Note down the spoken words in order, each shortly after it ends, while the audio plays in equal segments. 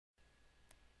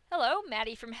Hello,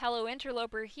 Maddie from Hello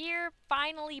Interloper here,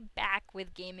 finally back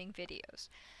with gaming videos.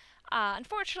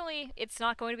 Unfortunately, it's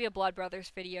not going to be a Blood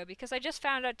Brothers video because I just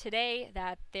found out today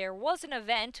that there was an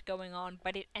event going on,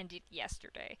 but it ended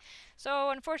yesterday.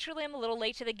 So unfortunately, I'm a little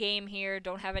late to the game here,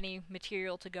 don't have any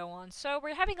material to go on. So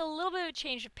we're having a little bit of a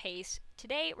change of pace.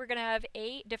 Today, we're going to have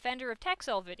a Defender of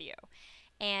Texel video.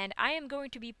 And I am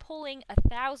going to be pulling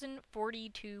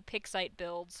 1,042 Pixite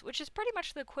builds, which is pretty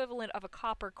much the equivalent of a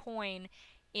copper coin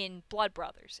in Blood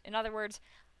Brothers. In other words,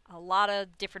 a lot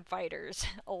of different fighters.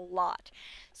 A lot.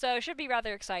 So it should be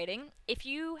rather exciting. If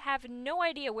you have no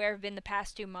idea where I've been the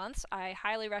past 2 months, I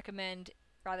highly recommend,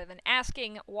 rather than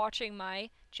asking, watching my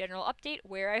general update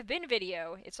where I've been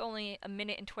video. It's only 1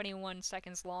 minute and 21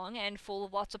 seconds long and full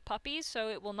of lots of puppies, so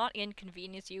it will not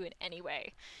inconvenience you in any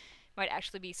way. Might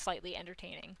actually be slightly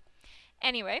entertaining.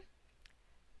 Anyway,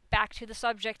 back to the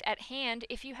subject at hand.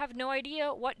 If you have no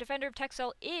idea what Defender of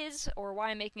Texel is, or why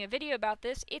I'm making a video about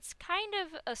this, it's kind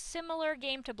of a similar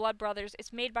game to Blood Brothers.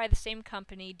 It's made by the same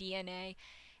company, DNA,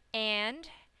 and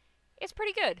it's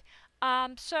pretty good.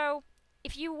 So,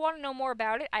 if you want to know more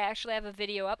about it, I actually have a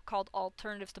video up called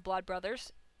Alternatives to Blood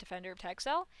Brothers, Defender of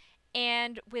Texel,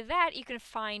 and with that you can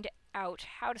find out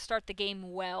how to start the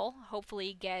game well,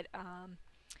 hopefully get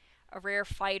a rare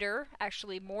fighter,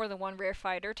 actually more than one rare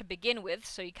fighter to begin with,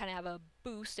 so you kind of have a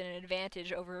boost and an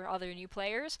advantage over other new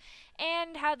players,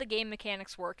 and how the game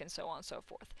mechanics work and so on and so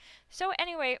forth. So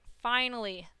anyway,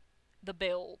 finally, the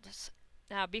builds.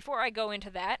 Now, before I go into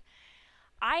that,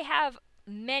 I have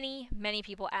many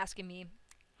people asking me,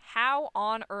 how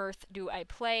on earth do I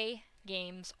play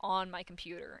games on my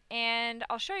computer? And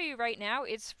I'll show you right now,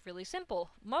 it's really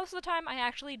simple. Most of the time I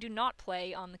actually do not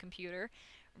play on the computer.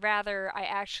 Rather, I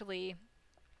actually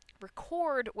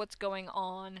record what's going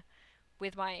on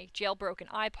with my jailbroken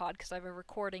iPod, because I have a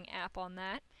recording app on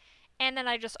that, and then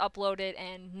I just upload it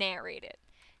and narrate it.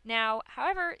 Now,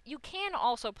 however, you can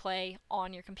also play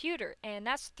on your computer, and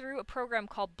that's through a program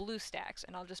called BlueStacks,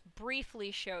 and I'll just briefly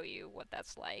show you what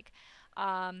that's like.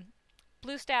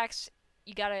 BlueStacks,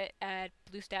 you got it at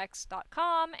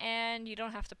bluestacks.com, and you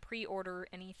don't have to pre-order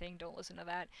anything, don't listen to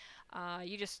that.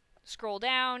 You just scroll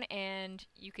down and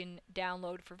you can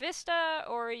download for Vista,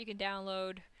 or you can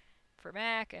download for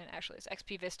Mac, and actually it's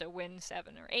XP Vista Win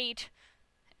 7 or 8,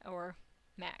 or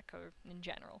Mac, or in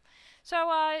general. So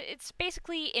it's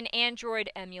basically an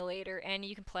Android emulator, and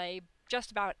you can play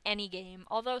just about any game,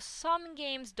 although some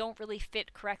games don't really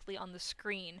fit correctly on the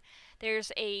screen.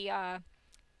 There's a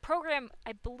program,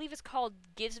 I believe it's called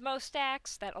Gizmo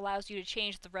Stacks, that allows you to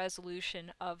change the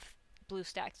resolution of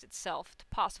BlueStacks itself to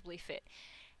possibly fit.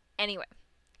 Anyway,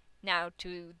 now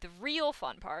to the real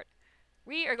fun part.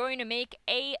 We are going to make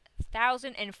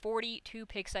 1,042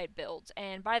 Pixite builds.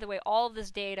 And by the way, all of this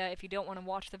data, if you don't want to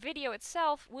watch the video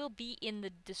itself, will be in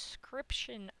the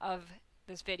description of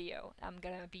this video. I'm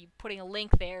going to be putting a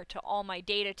link there to all my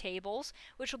data tables,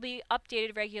 which will be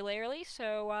updated regularly,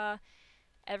 so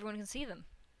everyone can see them.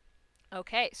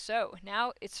 Okay, so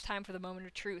now it's time for the moment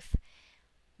of truth.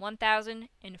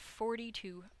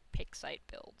 1,042 Pixite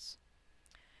builds.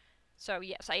 So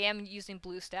yes, I am using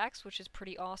BlueStacks, which is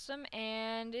pretty awesome,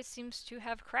 and it seems to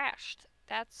have crashed.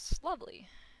 That's lovely.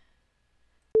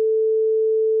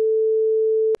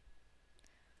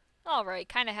 Alright,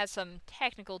 kind of has some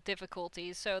technical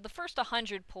difficulties, so the first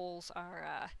 100 pulls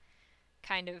are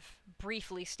kind of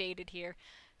briefly stated here.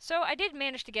 So I did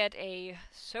manage to get a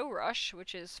So Rush,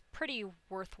 which is pretty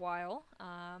worthwhile.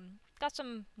 Got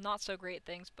some not so great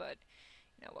things, but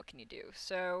you know, what can you do?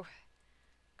 So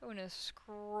going to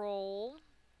scroll,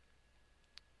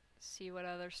 see what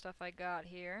other stuff I got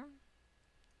here.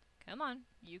 Come on,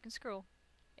 you can scroll.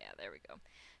 Yeah, there we go.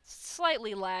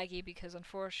 Slightly laggy because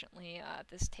unfortunately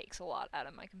this takes a lot out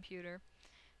of my computer.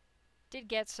 Did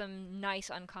get some nice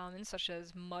uncommons such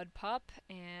as Mud Pup,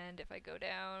 and if I go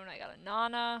down I got a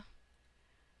Nana.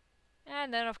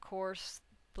 And then of course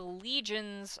the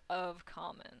legions of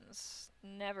commons.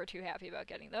 Never too happy about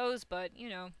getting those, but you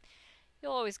know,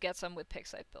 you'll always get some with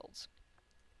Pixite builds.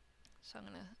 So I'm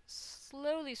going to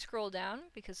slowly scroll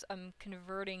down because I'm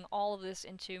converting all of this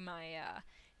into my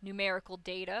numerical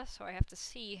data, so I have to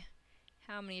see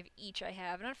how many of each I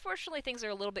have. And unfortunately things are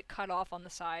a little bit cut off on the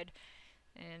side,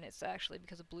 and it's actually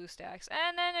because of BlueStacks.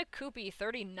 And then a Koopy,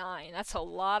 39. That's a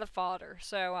lot of fodder.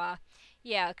 So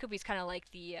yeah, Koopy's kind of like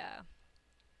the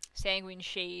Sanguine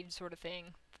Shade sort of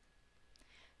thing.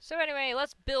 So anyway,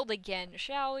 let's build again,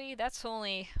 shall we? That's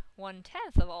only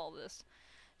 1/10 of all this.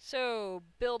 So,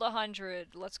 build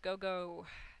 100. Let's go.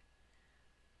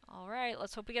 Alright,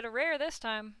 let's hope we get a rare this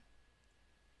time.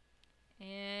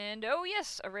 And, oh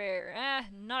yes, a rare.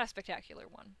 Not a spectacular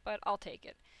one, but I'll take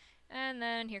it. And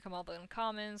then here come all the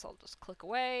uncommons. I'll just click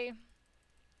away.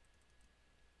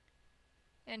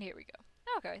 And here we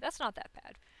go. Okay, that's not that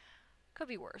bad. Could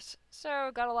be worse.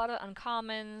 So, got a lot of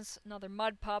uncommons. Another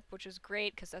mud pup, which is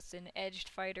great because that's an edged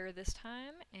fighter this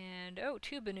time. And, oh,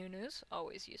 2 Banunus,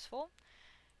 always useful.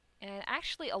 And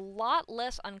actually a lot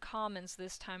less uncommons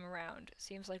this time around.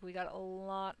 Seems like we got a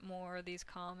lot more of these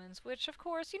commons, which of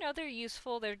course, you know, they're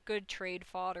useful. They're good trade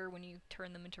fodder when you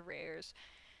turn them into rares.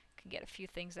 Can get a few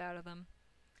things out of them.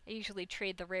 I usually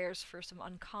trade the rares for some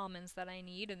uncommons that I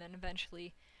need and then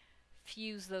eventually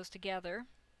fuse those together.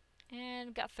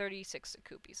 And got 36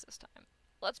 Akupi's this time.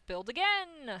 Let's build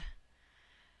again!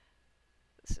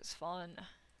 This is fun.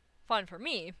 Fun for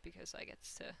me, because I get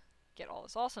to get all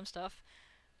this awesome stuff.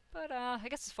 But I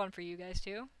guess it's fun for you guys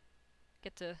too.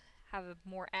 Get to have a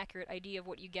more accurate idea of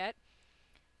what you get.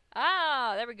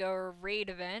 Ah, there we go, a raid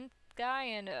event guy,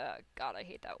 and god, I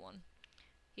hate that one.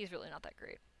 He's really not that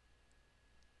great.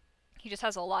 He just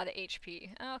has a lot of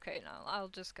HP. Okay, no, I'm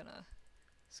just gonna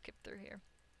skip through here.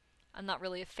 I'm not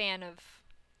really a fan of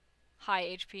high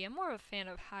HP. I'm more of a fan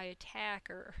of high attack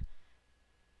or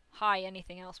high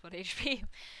anything else but HP.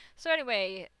 So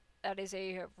anyway, that is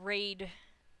a raid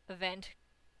event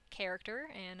character,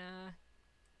 and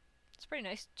it's pretty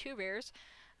nice. 2 rares.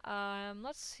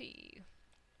 Let's see.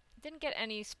 Didn't get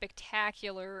any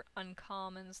spectacular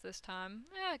uncommons this time.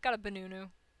 Got a Banunu.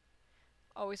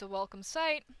 Always a welcome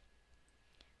sight.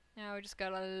 Now we just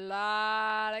got a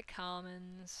lot of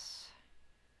commons.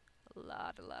 A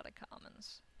lot of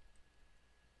commons.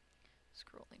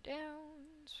 Scrolling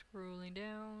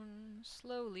down,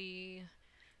 slowly.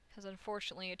 Because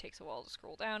unfortunately it takes a while to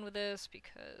scroll down with this,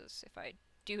 because if I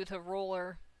do the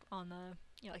roller on the,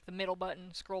 you know, like the middle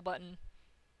button, scroll button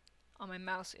on my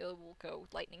mouse, it will go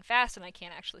lightning fast and I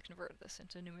can't actually convert this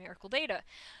into numerical data.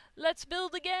 Let's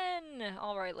build again!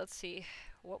 Alright, let's see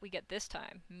what we get this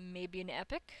time. Maybe an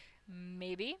epic?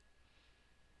 Maybe.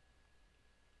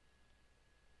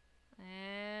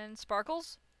 And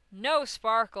sparkles? No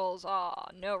sparkles! Aw,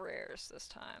 no rares this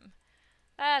time.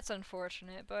 That's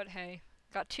unfortunate, but hey,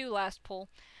 got 2 last pull.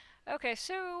 Okay,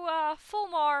 so,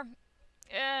 Fulmar,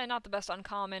 not the best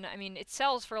uncommon. I mean, it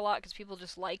sells for a lot because people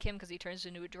just like him because he turns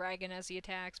into a dragon as he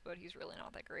attacks, but he's really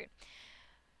not that great.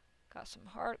 Got some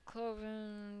Heart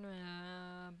Cloven,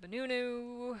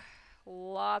 Banunu,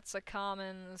 lots of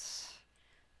commons,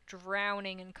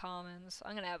 drowning in commons.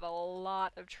 I'm gonna have a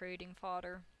lot of trading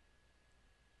fodder.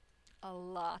 A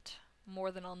lot.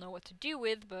 More than I'll know what to do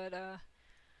with, but,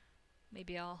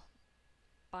 maybe I'll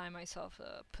buy myself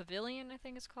a pavilion, I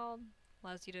think it's called.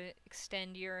 Allows you to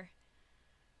extend your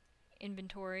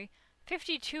inventory.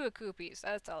 52 Akupi's.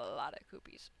 That's a lot of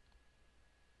Akupi's.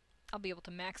 I'll be able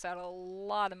to max out a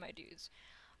lot of my dudes.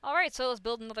 Alright, so let's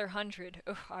build another 100.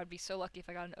 Ugh, I'd be so lucky if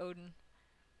I got an Odin.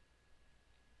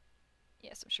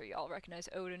 Yes, I'm sure you all recognize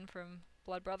Odin from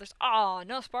Blood Brothers. Aw,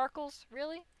 no sparkles?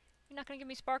 Really? You're not gonna give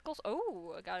me sparkles?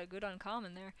 Oh, I got a good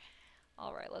uncommon there.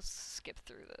 Alright, let's skip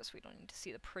through this. We don't need to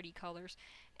see the pretty colors.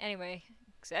 Anyway,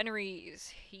 Xenries,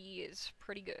 he is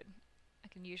pretty good. I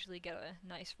can usually get a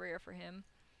nice rare for him.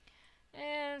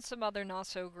 And some other not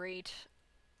so great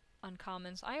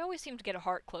uncommons. I always seem to get a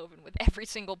Heart Cloven with every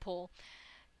single pull.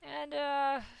 And,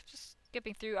 just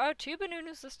skipping through. Oh, 2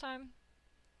 Banunus this time.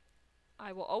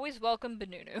 I will always welcome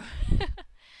Banunu.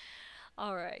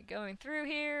 Alright, going through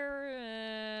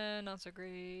here. Not so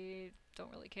great.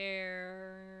 Don't really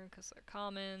care, because they're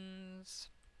commons.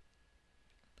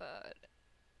 But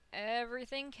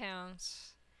everything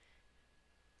counts.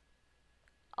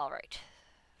 Alright.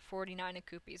 49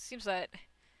 Akupi's. Seems that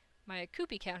my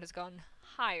Akupi count has gone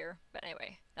higher. But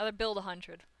anyway, another build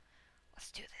 100.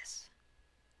 Let's do this.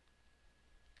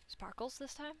 Sparkles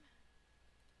this time?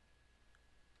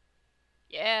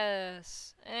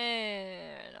 Yes!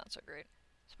 Not so great.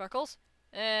 Sparkles?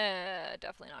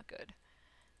 Definitely not good.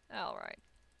 Alright.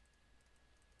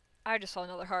 I just saw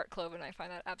another Heart Cloven and I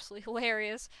find that absolutely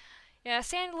hilarious. Yeah,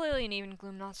 Sand Lily and Even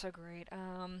Gloom, not so great. We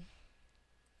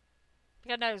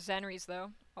got another Xenries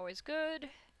though. Always good.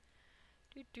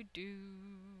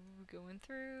 Going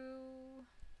through.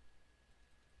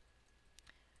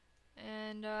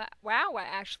 And, wow, I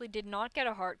actually did not get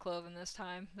a Heart Cloven this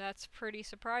time. That's pretty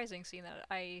surprising, seeing that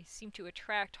I seem to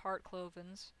attract Heart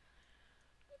Clovens.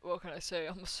 What can I say?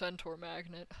 I'm a centaur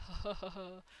magnet.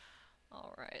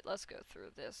 Alright, let's go through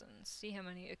this and see how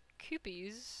many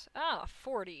Akupi's. Ah,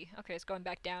 40. Okay, it's going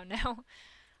back down now.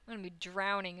 I'm gonna be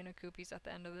drowning in Akupi's at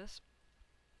the end of this.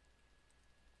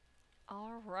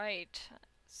 Alright.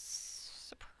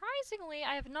 Surprisingly,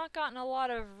 I have not gotten a lot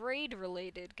of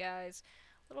raid-related guys.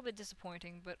 A little bit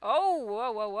disappointing, but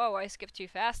oh, whoa, I skipped too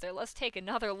fast there. Let's take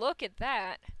another look at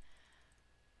that.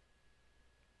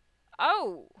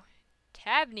 Oh!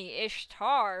 Tabney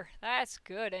Ishtar. That's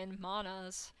good. And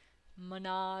Manaz.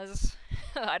 Manaz.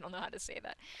 I don't know how to say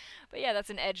that. But yeah,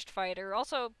 that's an edged fighter.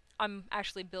 Also, I'm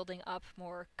actually building up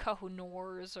more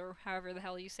Kohonors, or however the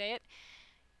hell you say it.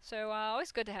 So,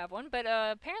 always good to have one. But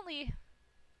apparently,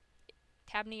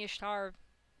 Tabney Ishtar,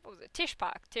 what was it?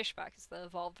 Tishpak. Tishpak is the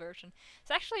evolved version.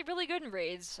 It's actually really good in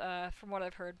raids, from what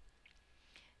I've heard.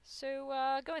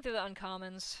 So, going through the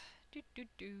uncommons.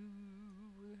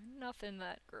 Nothing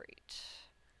that great.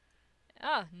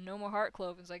 Ah, no more Heart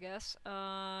Clovens, I guess.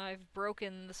 I've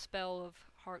broken the spell of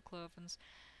Heart Clovens.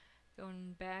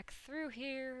 Going back through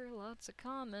here, lots of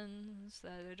commons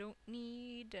that I don't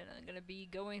need, and I'm gonna be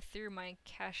going through my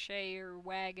cache or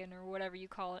wagon or whatever you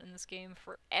call it in this game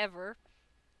forever.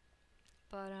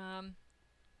 But, at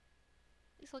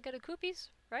least I'll get a Koopies,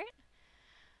 right?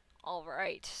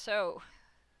 Alright, so,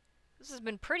 this has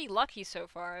been pretty lucky so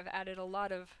far. I've added a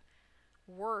lot of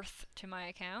worth to my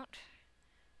account,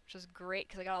 which is great,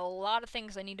 because I got a lot of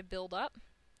things I need to build up,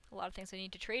 a lot of things I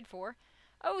need to trade for.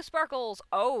 Oh, Sparkles!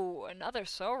 Oh, another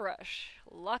Soul Rush.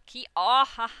 Lucky. Ah,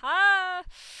 ha, ha!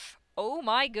 Oh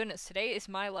my goodness, today is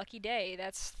my lucky day.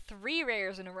 That's 3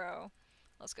 rares in a row.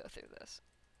 Let's go through this.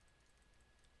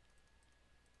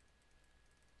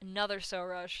 Another Soul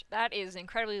Rush. That is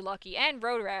incredibly lucky. And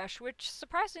Road Rash, which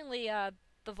surprisingly, the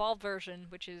evolved version,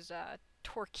 which is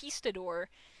Torquistador,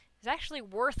 is actually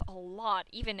worth a lot,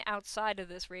 even outside of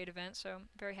this raid event, so I'm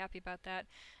very happy about that.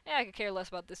 Yeah, I could care less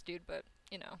about this dude, but,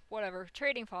 you know, whatever.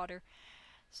 Trading fodder.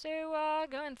 So,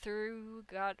 going through,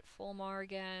 got Fulmar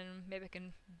again. Maybe I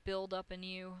can build up a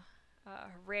new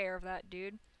rare of that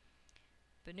dude.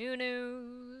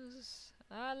 Banunus.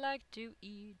 I like to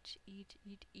eat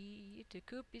the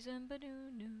Koopies and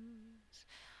Banunus.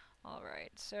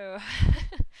 Alright, so,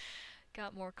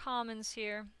 got more commons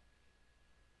here.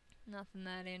 Nothing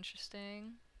that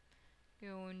interesting.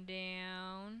 Going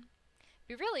down.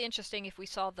 Be really interesting if we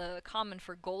saw the common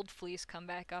for Gold Fleece come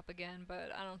back up again,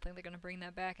 but I don't think they're going to bring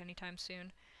that back anytime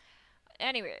soon.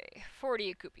 Anyway,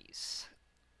 40 Koopies.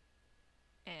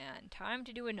 And time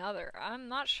to do another. I'm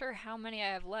not sure how many I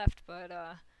have left, but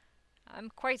I'm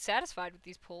quite satisfied with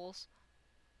these pulls.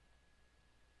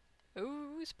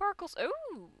 Ooh, Sparkles.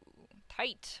 Ooh,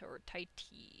 tight, or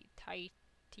tighty,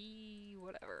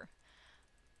 whatever.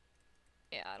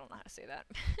 Yeah, I don't know how to say that.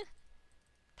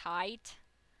 Tight.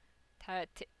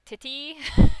 Titty?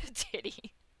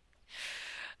 Titty.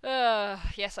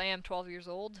 Yes, I am 12 years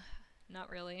old. Not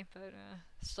really, but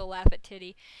still laugh at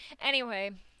titty.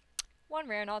 Anyway, 1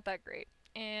 rare, not that great.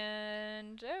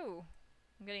 And, oh,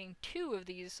 I'm getting 2 of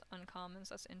these uncommons.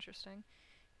 That's interesting.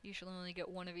 Usually only get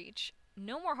 1 of each.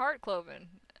 No more Heart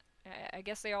Cloven. I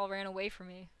guess they all ran away from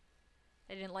me.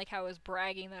 They didn't like how I was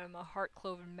bragging that I'm a Heart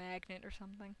Cloven magnet or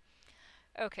something.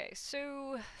 Okay,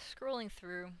 so scrolling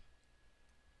through.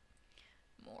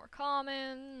 More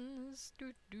commons.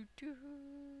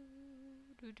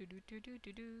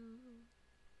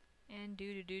 And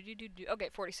Okay,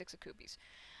 46 of Koopies.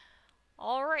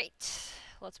 Alright,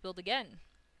 let's build again.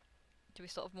 Do we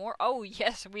still have more? Oh,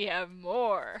 yes, we have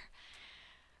more.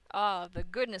 Ah, the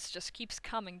goodness just keeps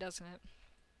coming, doesn't it?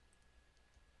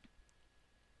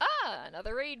 Ah,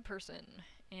 another raid person.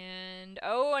 And,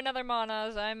 oh, another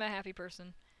Manaz. I'm a happy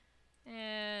person.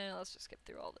 And let's just skip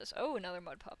through all this. Oh, another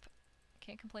Mud Pup.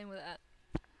 Can't complain with that.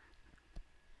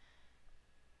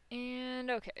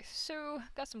 And, okay, so,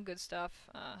 got some good stuff.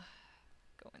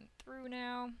 Going through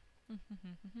now.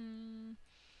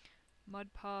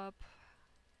 Mud Pup.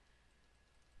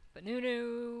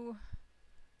 Banunu.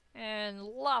 And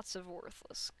lots of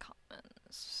worthless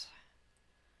commons.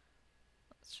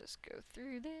 Let's just go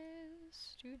through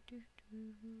this.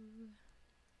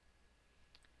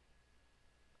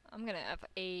 I'm gonna have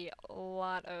a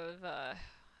lot of,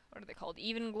 what are they called?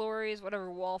 Even Glories,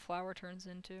 whatever Wallflower turns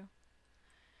into.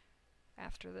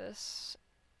 After this.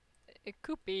 A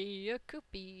Koopy.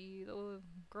 Oh,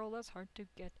 girl, that's hard to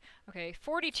get. Okay,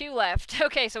 42 left.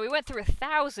 Okay, so we went through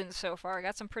 1,000 so far.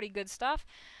 Got some pretty good stuff.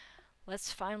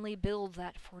 Let's finally build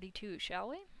that 42, shall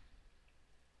we?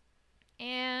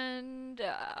 And,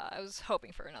 I was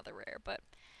hoping for another rare, but,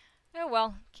 oh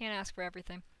well, can't ask for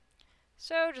everything.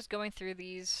 So, just going through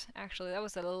these. Actually, that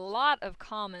was a lot of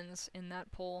commons in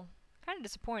that pull. Kind of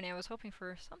disappointing. I was hoping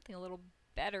for something a little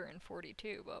better in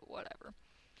 42, but whatever.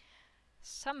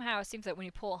 Somehow it seems that when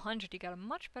you pull 100, you got a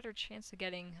much better chance of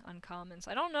getting uncommons.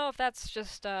 I don't know if that's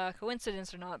just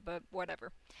coincidence or not, but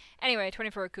whatever. Anyway,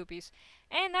 24 Koopies.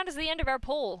 And that is the end of our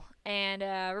poll. And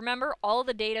remember, all of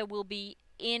the data will be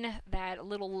in that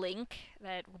little link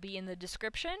that will be in the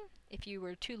description. If you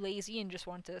were too lazy and just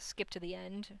want to skip to the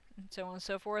end, and so on and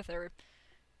so forth, or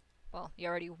well, you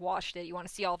already watched it, you want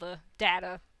to see all the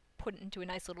data put into a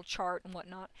nice little chart and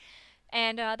whatnot.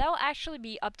 And that will actually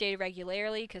be updated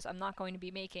regularly, because I'm not going to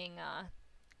be making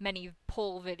many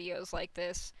pull videos like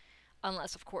this,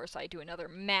 unless, of course, I do another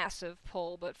massive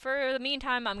pull. But for the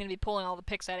meantime, I'm going to be pulling all the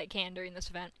Pixite I can during this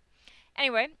event.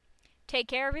 Anyway, take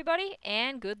care, everybody,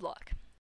 and good luck.